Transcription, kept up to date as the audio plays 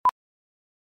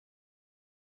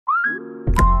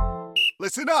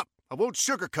Listen up. I won't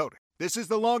sugarcoat it. This is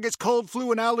the longest cold,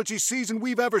 flu, and allergy season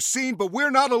we've ever seen, but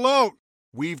we're not alone.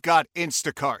 We've got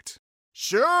Instacart.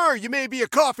 Sure, you may be a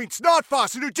coughing snot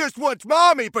faucet who just wants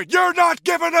mommy, but you're not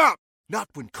giving up. Not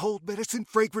when cold medicine,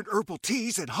 fragrant herbal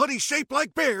teas, and honey shaped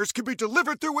like bears can be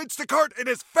delivered through Instacart in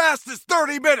as fast as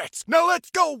 30 minutes. Now let's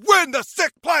go win the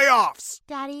sick playoffs.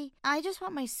 Daddy, I just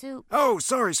want my soup. Oh,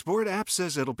 sorry, Sport. App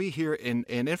says it'll be here in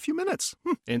a few minutes.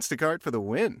 Instacart for the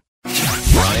win.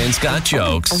 Ryan's got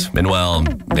jokes, and well,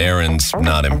 Aaron's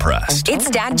not impressed. It's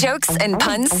dad jokes and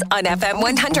puns on FM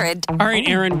 100. All right,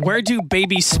 Aaron, where do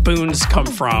baby spoons come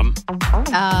from?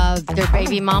 They're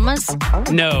baby mamas?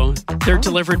 No, they're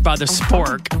delivered by the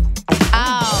spork.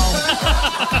 Oh.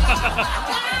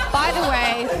 By the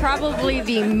way, probably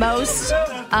the most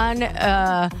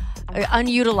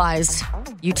unutilized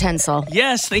utensil.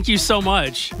 Yes, thank you so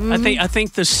much. Mm-hmm. I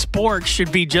think the spork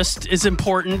should be just as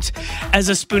important as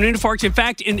a spoon and fork. In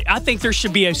fact, I think there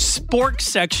should be a spork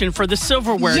section for the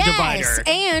silverware divider. Yes,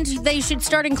 and they should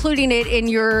start including it in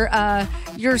your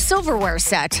silverware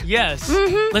set. Yes.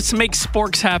 Mm-hmm. Let's make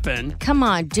sporks happen. Come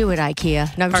on, do it,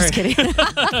 IKEA. No, I'm just kidding.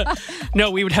 No,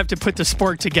 we would have to put the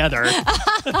spork together.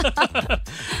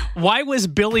 Why was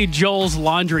Billy Joel's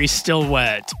laundry still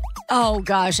wet? Oh,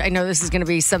 gosh, I know this is going to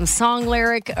be some song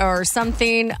lyric or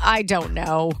something. I don't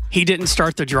know. He didn't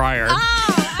start the dryer. Oh,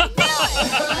 I knew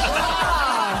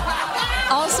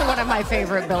it. Also one of my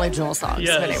favorite Billy Joel songs.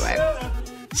 Yes. Anyway.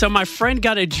 So my friend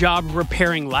got a job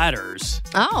repairing ladders.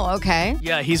 Oh, okay.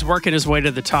 Yeah, he's working his way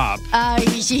to the top. Yeah.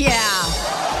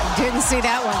 Didn't see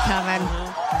that one coming.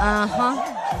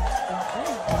 Uh-huh.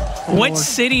 What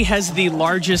city has the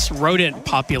largest rodent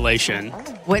population?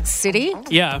 What city?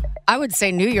 Yeah. I would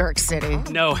say New York City.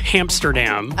 No,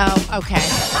 Amsterdam. Oh, okay.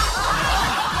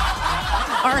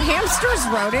 Are hamsters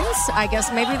rodents? I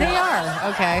guess maybe they are.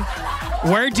 Okay.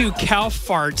 Where do cow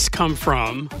farts come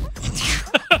from?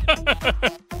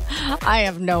 I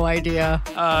have no idea.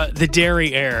 The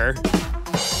dairy air.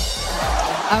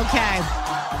 Okay.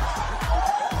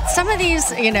 Some of these,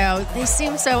 they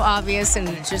seem so obvious and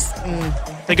just...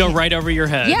 They go right over your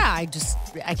head. Yeah,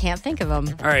 I can't think of them.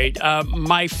 All right.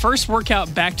 My first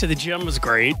workout back to the gym was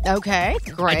great. Okay,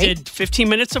 great. I did 15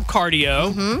 minutes of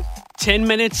cardio, 10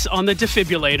 minutes on the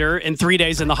defibrillator, and 3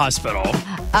 days in the hospital.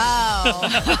 Oh,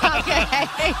 okay.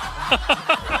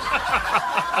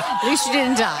 At least you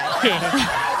didn't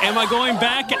die. Am I going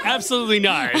back? Absolutely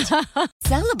not.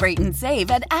 Celebrate and save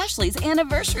at Ashley's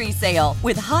Anniversary Sale.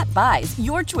 With Hot Buys,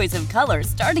 your choice of colors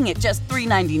starting at just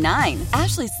 $3.99.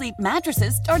 Ashley Sleep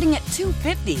mattresses starting at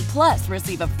 $2.50. Plus,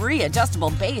 receive a free adjustable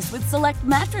base with select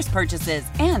mattress purchases.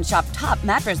 And shop top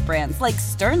mattress brands like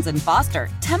Stearns & Foster,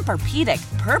 Tempur-Pedic,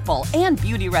 Purple, and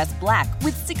Beautyrest Black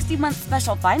with 60-month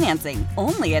special financing.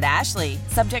 Only at Ashley.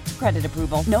 Subject to credit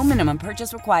approval. No minimum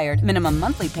purchase required. Minimum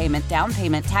monthly payment, down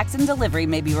payment, tax, and delivery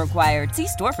may be required. See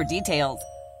store for details.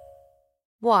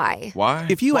 Why?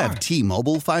 If you have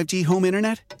T-Mobile 5G home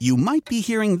internet, you might be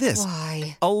hearing this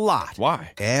a lot.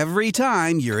 Why? Every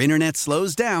time your internet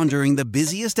slows down during the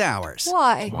busiest hours.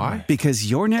 Why? Because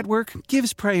your network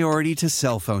gives priority to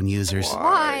cell phone users.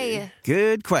 Why?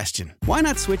 Good question. Why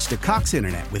not switch to Cox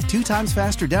Internet with 2 times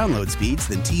faster download speeds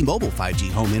than T-Mobile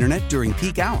 5G home internet during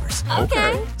peak hours?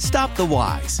 Okay. Stop the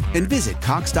whys and visit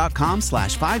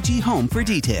cox.com/5G home for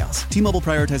details. T-Mobile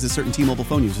prioritizes certain T-Mobile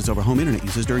phone users over home internet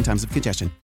users during times of congestion.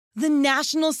 The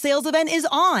national sales event is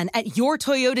on at your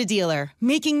Toyota dealer,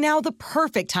 making now the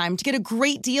perfect time to get a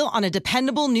great deal on a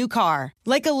dependable new car.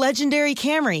 Like a legendary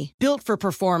Camry, built for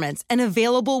performance and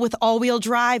available with all-wheel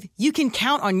drive, you can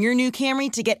count on your new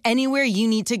Camry to get anywhere you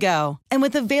need to go. And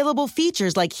with available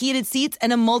features like heated seats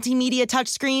and a multimedia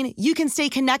touchscreen, you can stay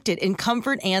connected in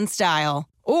comfort and style.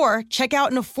 Or check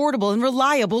out an affordable and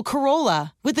reliable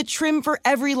Corolla with a trim for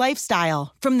every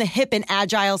lifestyle. From the hip and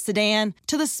agile sedan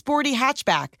to the sporty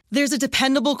hatchback, there's a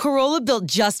dependable Corolla built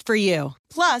just for you.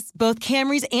 Plus, both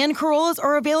Camrys and Corollas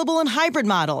are available in hybrid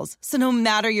models. So no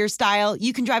matter your style,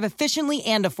 you can drive efficiently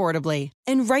and affordably.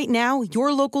 And right now,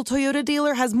 your local Toyota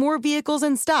dealer has more vehicles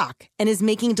in stock and is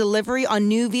making delivery on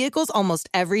new vehicles almost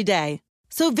every day.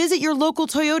 So visit your local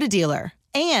Toyota dealer.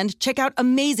 And check out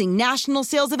amazing national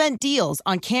sales event deals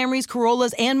on Camrys,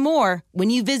 Corollas, and more when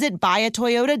you visit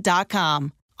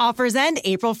buyatoyota.com. Offers end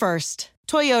April 1st.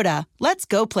 Toyota, let's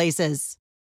go places.